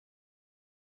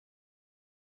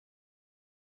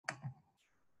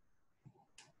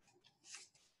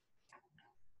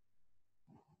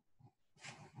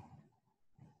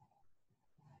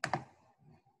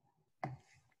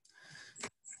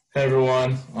Hey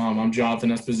everyone, I'm Jonathan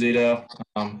Esposito,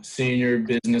 senior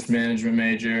business management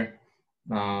major.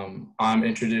 I'm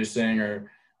introducing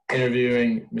or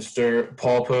interviewing Mr.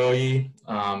 Paul Pogge.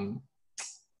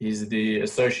 He's the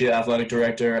associate athletic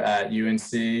director at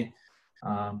UNC.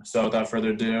 So without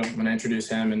further ado, I'm going to introduce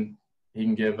him and he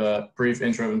can give a brief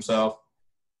intro of himself.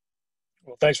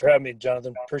 Well, thanks for having me,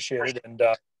 Jonathan. Appreciate it. And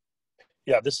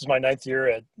this is my ninth year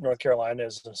at North Carolina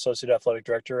as an associate athletic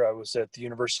director. I was at the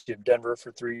University of Denver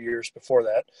for 3 years before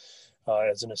that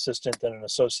as an assistant and an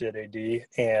associate AD.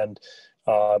 And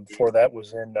before that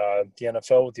was in the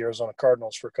NFL with the Arizona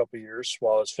Cardinals for a couple of years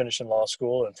while I was finishing law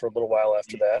school. And for a little while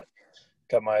after that,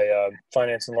 got my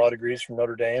finance and law degrees from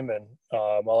Notre Dame. And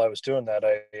while I was doing that,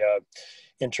 I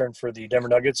interned for the Denver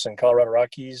Nuggets and Colorado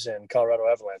Rockies and Colorado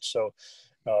Avalanche. So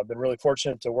I've been really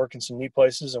fortunate to work in some neat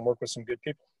places and work with some good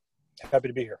people. Happy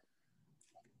to be here.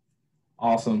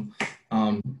 Awesome.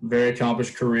 Very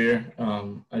accomplished career,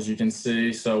 as you can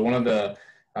see. So one of the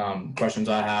questions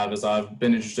I have is I've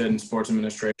been interested in sports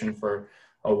administration for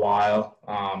a while,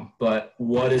 but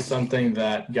what is something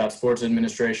that got sports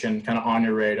administration kind of on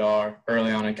your radar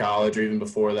early on in college or even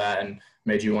before that and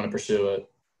made you want to pursue it?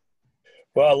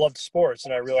 Well, I loved sports,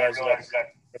 and I realized that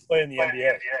I play in the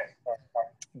NBA.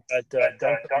 But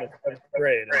done from the seventh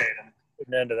grade and put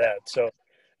an end to that. So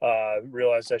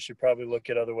realized I should probably look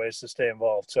at other ways to stay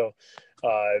involved. So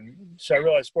I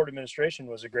realized sport administration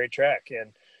was a great track,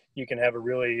 and you can have a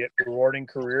really rewarding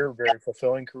career, very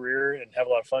fulfilling career, and have a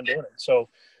lot of fun doing it. So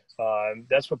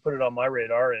that's what put it on my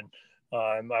radar. And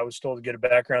I was told to get a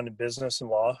background in business and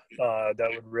law. That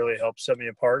would really help set me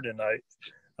apart. And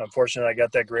unfortunately, I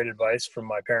got that great advice from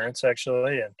my parents,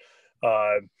 actually. And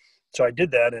so I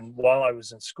did that. And while I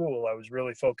was in school, I was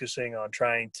really focusing on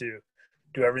trying to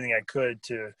do everything I could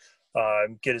to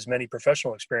get as many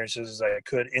professional experiences as I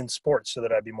could in sports so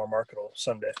that I'd be more marketable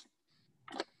someday.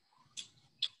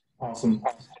 Awesome.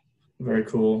 Very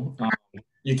cool.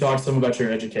 You talked some about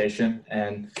your education,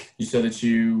 and you said that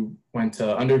you went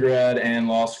to undergrad and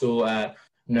law school at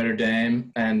Notre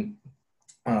Dame. And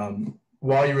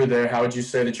while you were there, how would you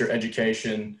say that your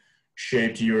education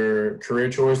shaped your career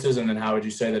choices? And then how would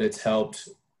you say that it's helped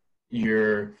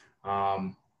your,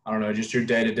 just your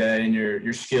day-to-day and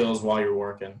your skills while you're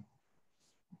working?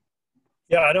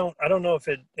 Yeah, I don't know if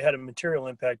it had a material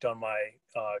impact on my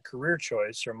career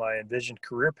choice or my envisioned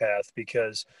career path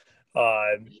because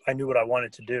I knew what I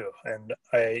wanted to do. And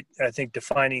I think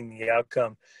defining the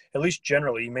outcome, at least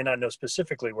generally, you may not know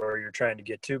specifically where you're trying to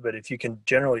get to, but if you can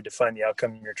generally define the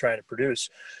outcome you're trying to produce,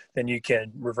 then you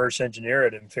can reverse engineer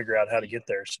it and figure out how to get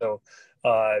there. So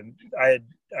I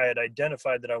had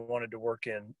identified that I wanted to work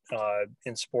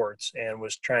in sports and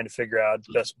was trying to figure out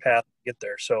the best path to get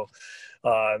there. So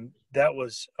that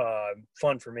was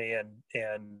fun for me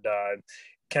and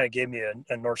kind of gave me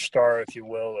a North Star, if you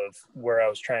will, of where I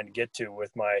was trying to get to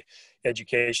with my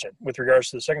education. With regards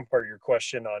to the second part of your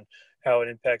question on how it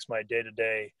impacts my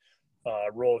day-to-day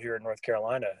role here in North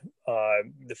Carolina,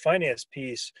 the finance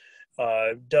piece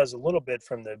does a little bit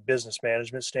from the business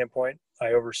management standpoint.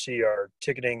 I oversee our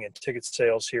ticketing and ticket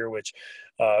sales here, which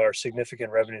are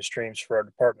significant revenue streams for our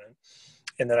department.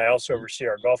 And then I also oversee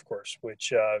our golf course,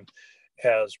 which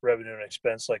has revenue and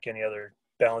expense like any other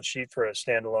balance sheet for a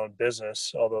standalone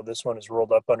business, although this one is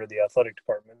rolled up under the athletic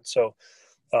department. So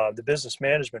the business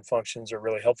management functions are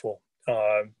really helpful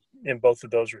in both of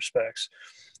those respects.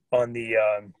 On the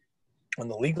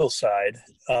legal side,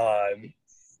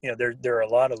 there are a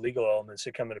lot of legal elements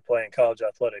that come into play in college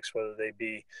athletics, whether they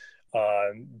be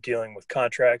dealing with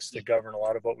contracts that govern a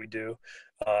lot of what we do.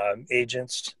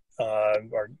 Agents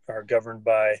are governed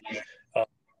by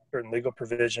certain legal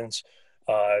provisions.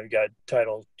 We got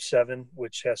Title VII,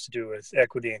 which has to do with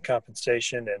equity and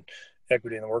compensation and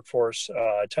equity in the workforce.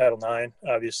 Title IX,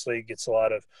 obviously, gets a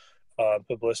lot of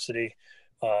publicity.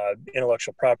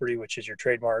 Intellectual property, which is your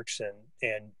trademarks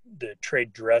and the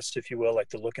trade dress, if you will, like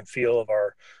the look and feel of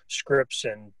our scripts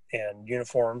and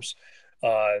uniforms.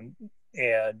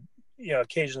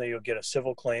 Occasionally you'll get a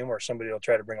civil claim where somebody will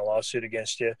try to bring a lawsuit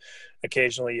against you.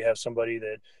 Occasionally you have somebody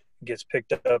that gets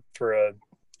picked up for a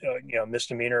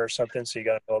misdemeanor or something, so you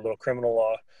got a little criminal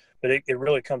law, but it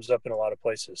really comes up in a lot of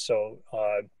places. So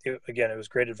it was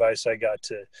great advice I got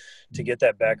to get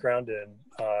that background, and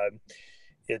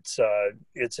it's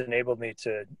enabled me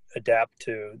to adapt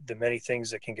to the many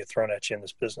things that can get thrown at you in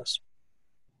this business.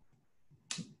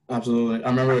 Absolutely. I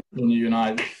remember when you and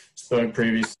I spoke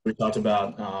previously, we talked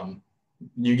about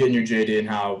you getting your JD and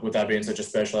how, with that being such a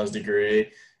specialized degree,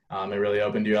 it really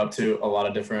opened you up to a lot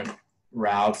of different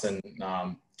routes and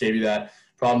gave you that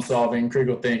problem solving,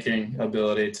 critical thinking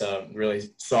ability to really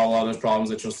solve all those problems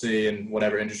that you'll see in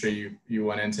whatever industry you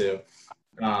went into.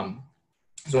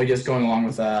 So I guess going along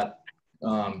with that,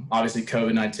 obviously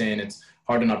COVID-19, it's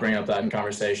hard to not bring up that in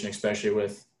conversation, especially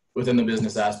within the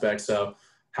business aspect. So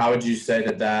how would you say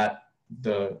that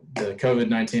the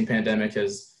COVID-19 pandemic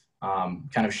has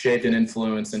kind of shaped and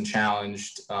influenced and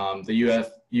challenged the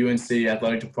UNC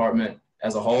athletic department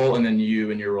as a whole, and then you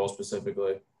and your role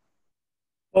specifically?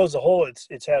 Well, as a whole,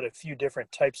 it's had a few different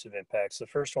types of impacts. The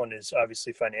first one is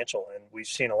obviously financial, and we've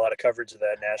seen a lot of coverage of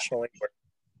that nationally, where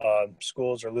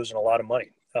schools are losing a lot of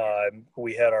money.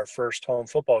 We had our first home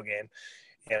football game,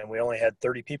 and we only had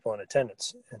 30 people in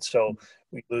attendance. And so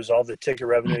we lose all the ticket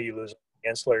revenue, you lose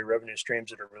ancillary revenue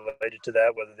streams that are related to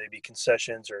that, whether they be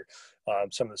concessions or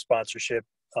some of the sponsorship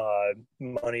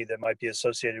money that might be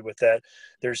associated with that.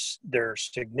 There's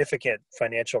significant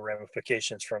financial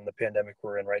ramifications from the pandemic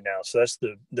we're in right now. So that's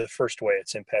the first way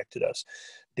it's impacted us.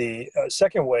 The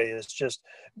second way is just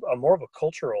more of a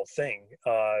cultural thing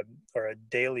or a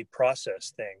daily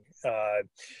process thing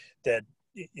that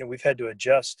we've had to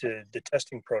adjust to the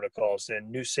testing protocols and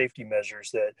new safety measures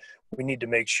that we need to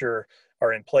make sure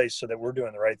are in place so that we're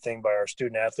doing the right thing by our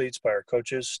student athletes, by our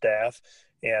coaches, staff,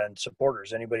 and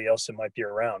supporters, anybody else that might be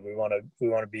around. We want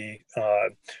to be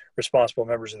responsible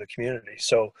members of the community.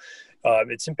 So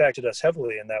it's impacted us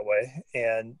heavily in that way.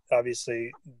 And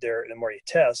obviously, the more you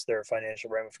test, there are financial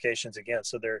ramifications again.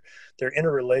 So they're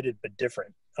interrelated but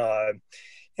different. I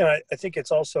think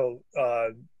it's also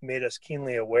made us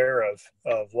keenly aware of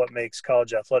what makes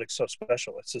college athletics so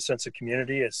special. It's a sense of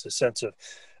community. It's a sense of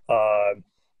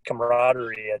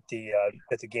camaraderie at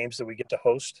the games that we get to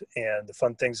host and the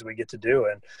fun things that we get to do.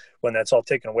 And when that's all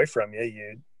taken away from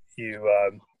you, you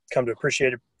come to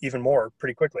appreciate it even more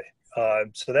pretty quickly.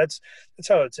 So that's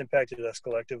how it's impacted us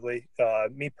collectively.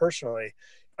 Me personally,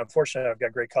 I'm fortunate I've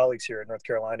got great colleagues here in North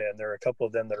Carolina, and there are a couple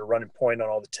of them that are running point on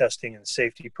all the testing and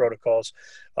safety protocols.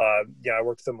 I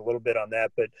worked with them a little bit on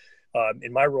that, but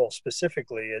in my role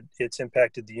specifically, it's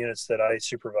impacted the units that I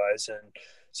supervise. And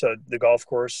so the golf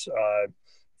course,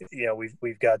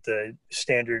 we've got the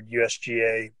standard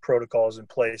USGA protocols in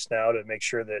place now to make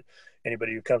sure that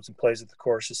anybody who comes and plays at the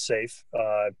course is safe.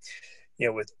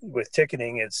 With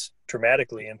ticketing, it's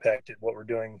dramatically impacted what we're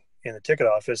doing in the ticket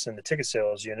office and the ticket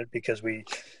sales unit because we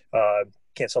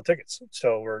can't sell tickets.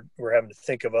 So we're having to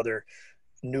think of other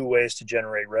new ways to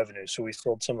generate revenue. So we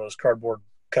sold some of those cardboard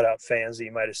cutout fans that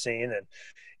you might have seen, and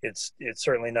it's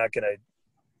certainly not going to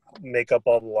make up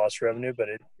all the lost revenue, but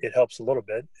it helps a little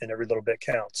bit, and every little bit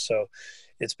counts. So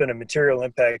it's been a material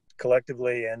impact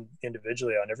collectively and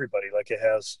individually on everybody, like it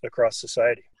has across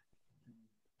society.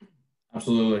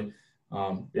 Absolutely.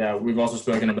 We've also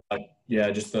spoken about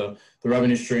just the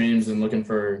revenue streams and looking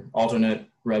for alternate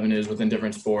revenues within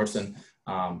different sports, and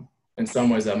in some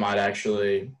ways that might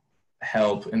actually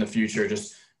help in the future,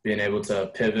 just being able to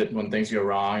pivot when things go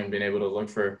wrong and being able to look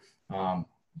for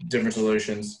different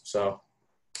solutions. So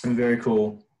very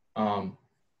cool. Another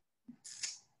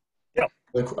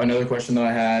question that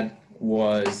I had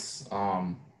was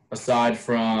aside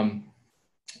from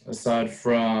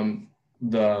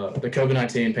the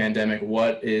COVID-19 pandemic,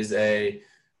 what is a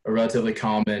relatively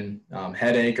common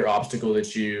headache or obstacle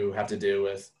that you have to deal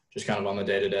with just kind of on the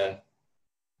day-to-day?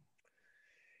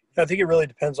 I think it really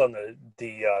depends on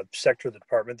the sector of the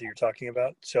department that you're talking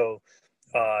about. So,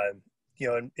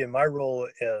 in my role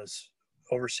as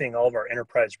overseeing all of our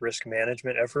enterprise risk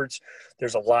management efforts,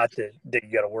 there's a lot that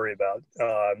you got to worry about.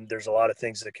 There's a lot of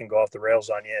things that can go off the rails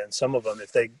on you, and some of them,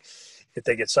 if they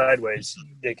get sideways,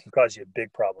 they can cause you a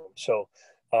big problem. So,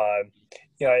 I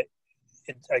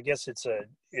guess it's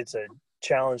a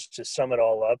challenge to sum it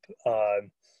all up,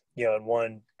 in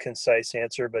one concise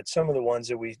answer. But some of the ones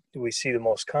that we see the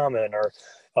most common are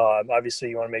obviously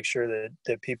you want to make sure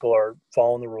that people are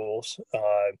following the rules,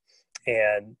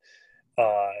 and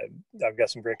I've got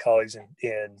some great colleagues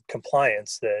in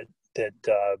compliance that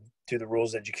do the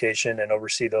rules education and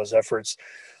oversee those efforts.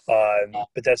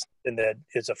 But that's and that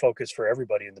it's a focus for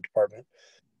everybody in the department.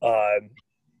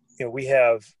 We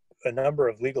have a number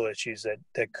of legal issues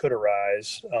that could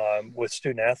arise with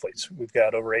student athletes. We've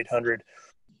got over 800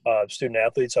 student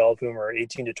athletes, all of whom are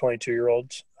 18 to 22 year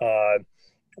olds.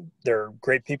 They're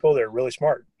great people. They're really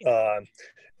smart.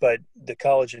 But the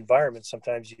college environment,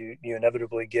 sometimes you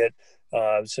inevitably get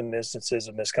some instances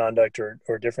of misconduct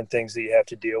or different things that you have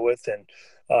to deal with, and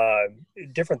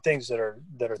different things that are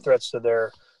threats to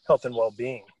their health and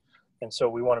well-being. And so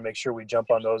we want to make sure we jump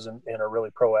on those and are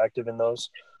really proactive in those.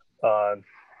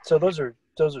 So those are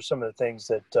some of the things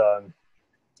that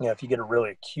if you get a really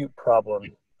acute problem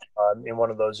in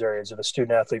one of those areas. If a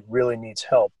student athlete really needs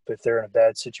help, if they're in a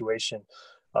bad situation,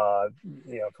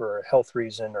 for a health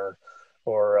reason or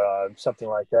something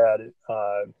like that,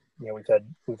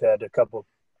 we've had a couple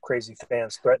crazy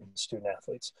fans threaten student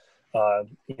athletes.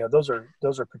 Those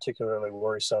are particularly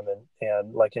worrisome,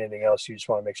 and like anything else, you just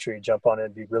want to make sure you jump on it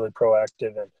and be really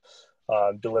proactive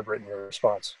and deliberate in your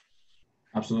response.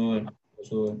 Absolutely.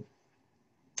 Absolutely.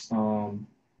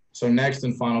 So next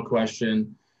and final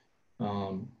question.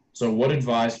 So what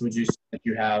advice would you say that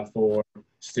you have for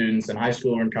students in high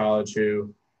school or in college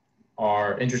who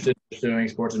are interested in pursuing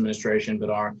sports administration but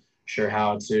aren't sure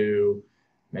how to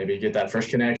maybe get that first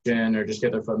connection or just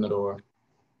get their foot in the door?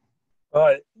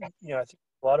 I think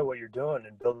a lot of what you're doing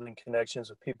and building connections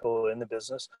with people in the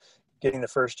business, getting the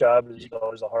first job is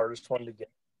always the hardest one to get.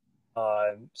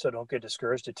 So don't get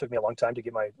discouraged. It took me a long time to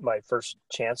get my first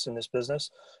chance in this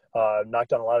business.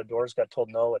 Knocked on a lot of doors, got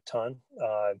told no a ton.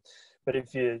 But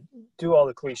if you do all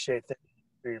the cliche things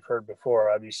you've heard before,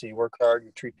 obviously you work hard,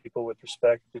 you treat people with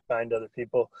respect, be kind to other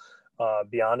people,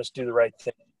 be honest, do the right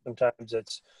thing. Sometimes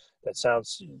that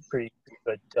sounds pretty,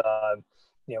 but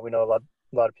we know a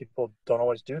lot of people don't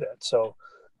always do that. So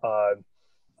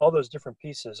all those different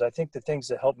pieces. I think the things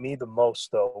that helped me the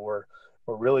most, though, were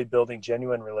really building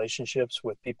genuine relationships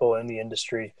with people in the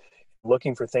industry,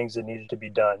 looking for things that needed to be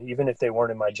done. Even if they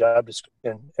weren't in my job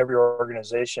description, every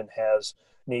organization has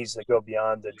needs that go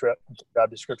beyond the job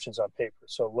descriptions on paper.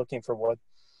 So looking for what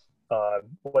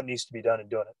needs to be done and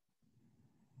doing it.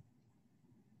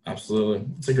 Absolutely.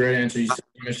 It's a great answer. You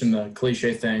mentioned the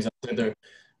cliche things. I think they're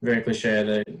very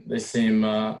cliche. They seem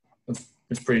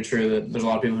it's pretty true that there's a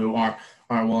lot of people who aren't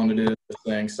willing to do those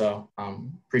things. So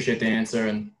appreciate the answer,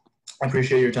 and I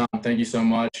appreciate your time. Thank you so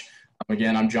much.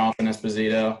 Again, I'm Jonathan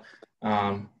Esposito,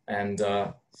 and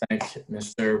thank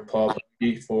Mr. Paul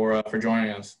Pogge for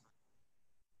joining us.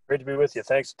 Great to be with you.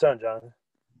 Thanks a ton, Jonathan.